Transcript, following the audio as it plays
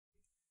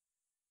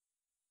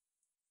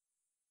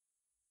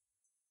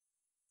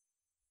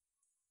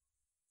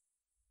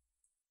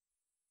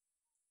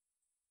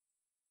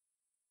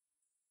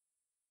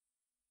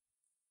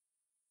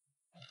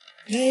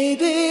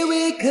Maybe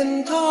we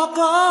can talk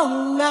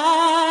all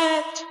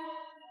night,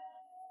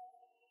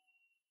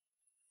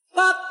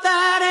 but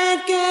that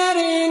ain't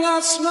getting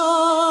us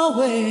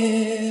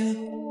nowhere.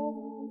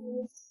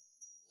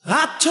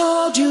 I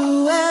told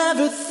you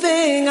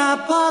everything I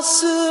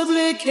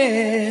possibly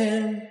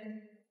can.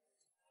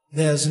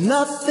 There's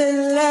nothing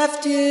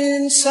left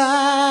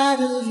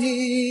inside of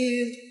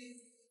here.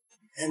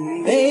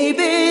 And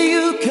maybe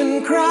you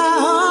can cry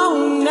all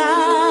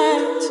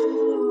night,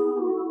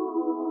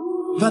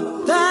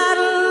 but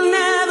that'll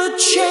never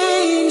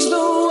change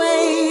the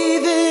way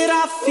that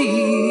I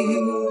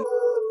feel.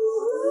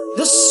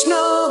 The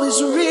snow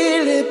is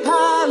really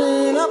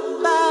piling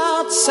up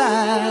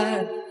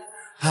outside.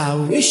 I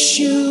wish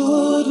you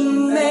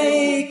wouldn't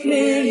make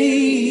me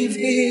leave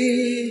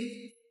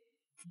here.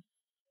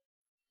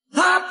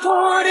 I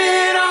poured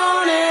it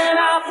on and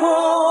I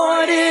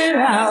poured it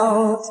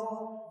out.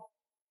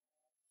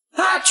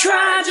 I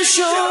tried to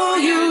show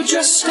you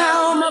just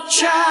how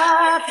much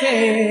I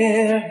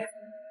care.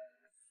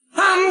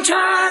 I'm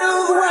tired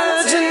of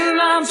words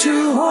and I'm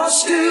too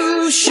hoarse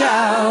to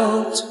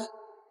shout.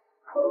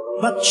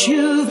 But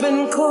you've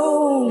been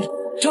cold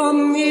to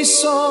me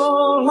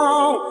so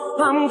long,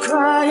 I'm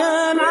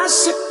crying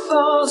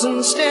icicles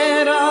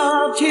instead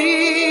of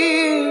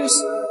tears.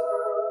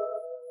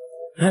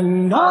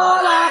 And all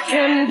I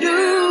can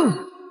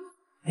do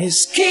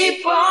is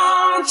keep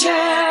on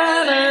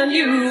telling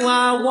you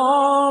I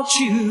want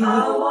you,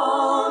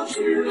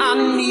 I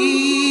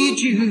need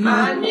you,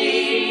 but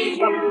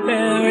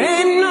there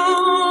ain't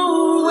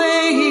no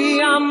way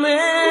I'm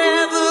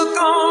ever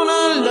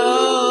gonna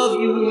love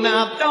you.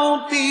 Now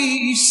don't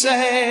be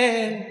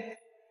sad,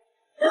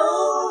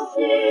 don't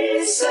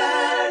be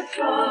sad,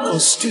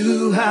 'cause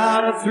 2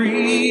 out of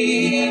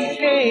 3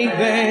 ain't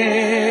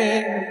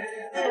bad.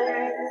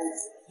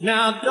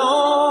 Now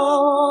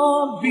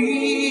don't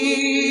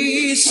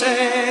be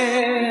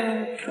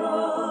sad,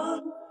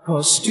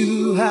 'cause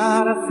 2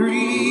 out of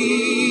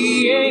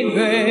 3 ain't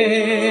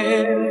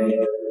bad.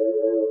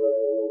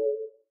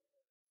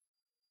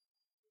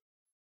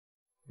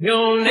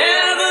 You'll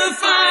never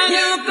find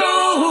your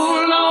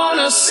gold on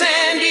a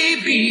sandy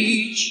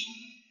beach.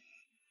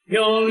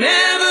 You'll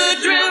never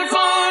drill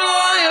for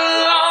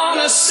oil on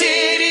a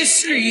city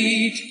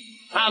street.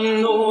 I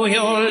know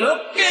you're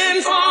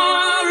looking for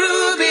a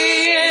ruby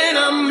in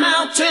a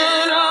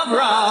mountain of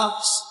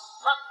rocks,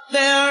 but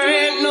there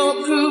ain't no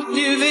Coupe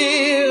de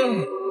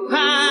Ville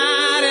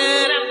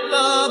hiding at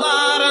the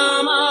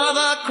bottom of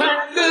the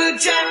Cracker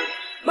Jack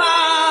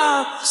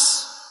box.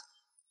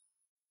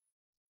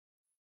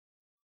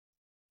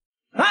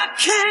 I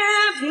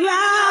can't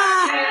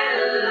lie,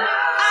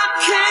 I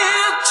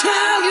can't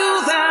tell you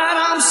that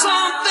I'm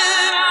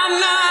something I'm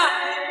not.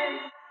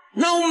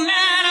 No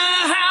matter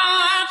how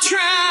I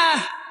try,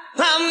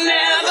 I'll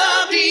never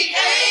be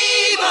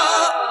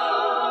able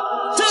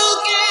to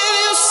give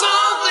you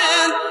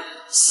something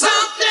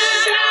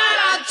that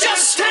I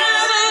just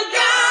haven't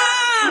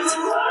got.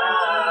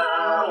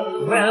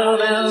 Well,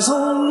 there's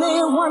only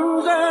one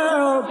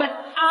girl that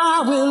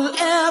I will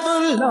ever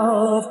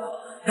love,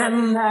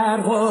 and that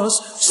was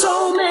so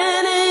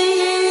many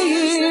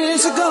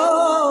years ago.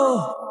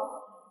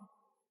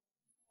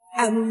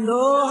 And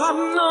though I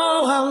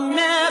know I'll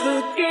never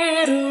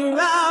get her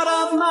out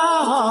of my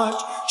heart,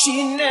 she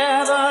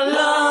never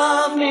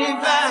loved me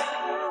back.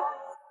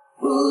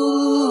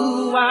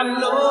 Ooh, I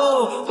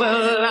know,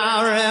 well, I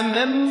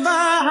remember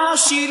how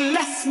she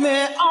left me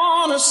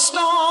on a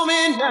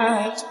stormy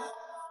night.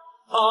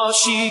 Oh,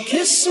 she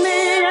kissed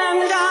me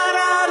and got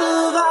out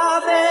of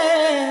our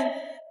bed.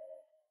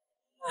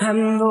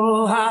 And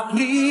though I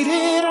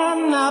pleaded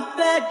and I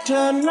begged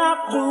her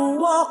not to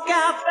walk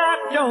out that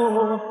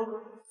door,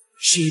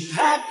 she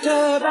packed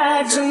her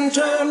bags and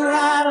turned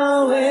right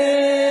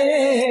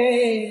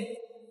away.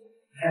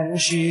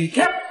 And she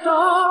kept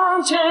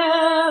on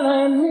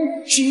telling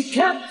me, she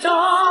kept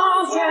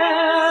on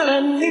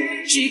telling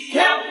me, she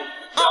kept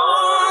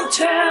on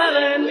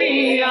telling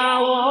me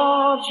I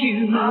want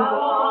you,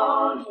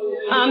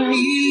 I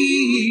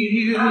need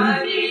you,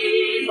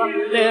 but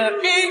there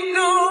ain't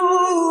no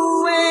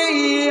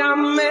way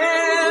I'm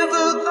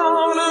ever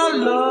gonna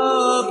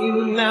love you.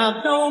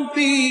 Now don't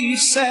be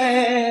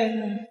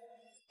sad,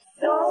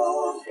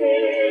 don't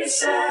be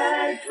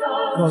sad,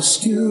 'cause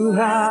 2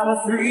 out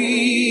of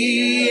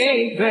 3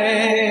 ain't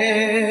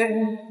bad.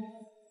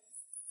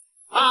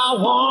 I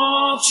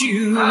want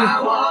you, I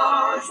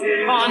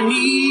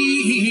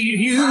need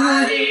you,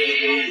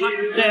 but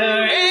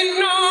there ain't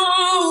no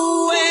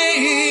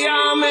way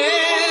I'm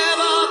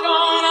ever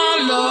gonna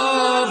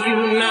love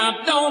you. Now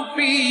don't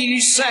be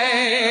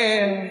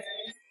sad,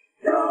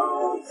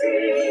 don't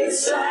be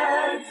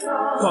sad,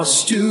 'cause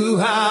 2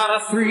 out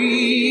of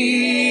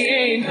 3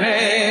 ain't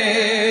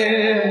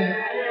bad.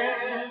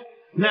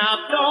 Now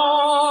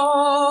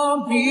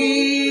don't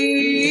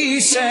be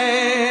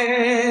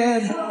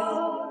sad,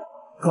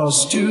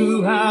 'cause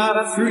 2 out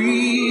of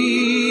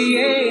 3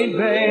 ain't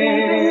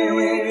bad.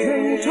 We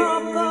can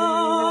talk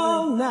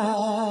all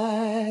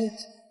night,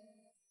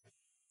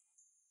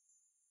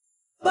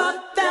 but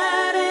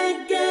that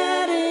ain't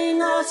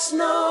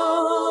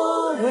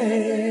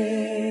away.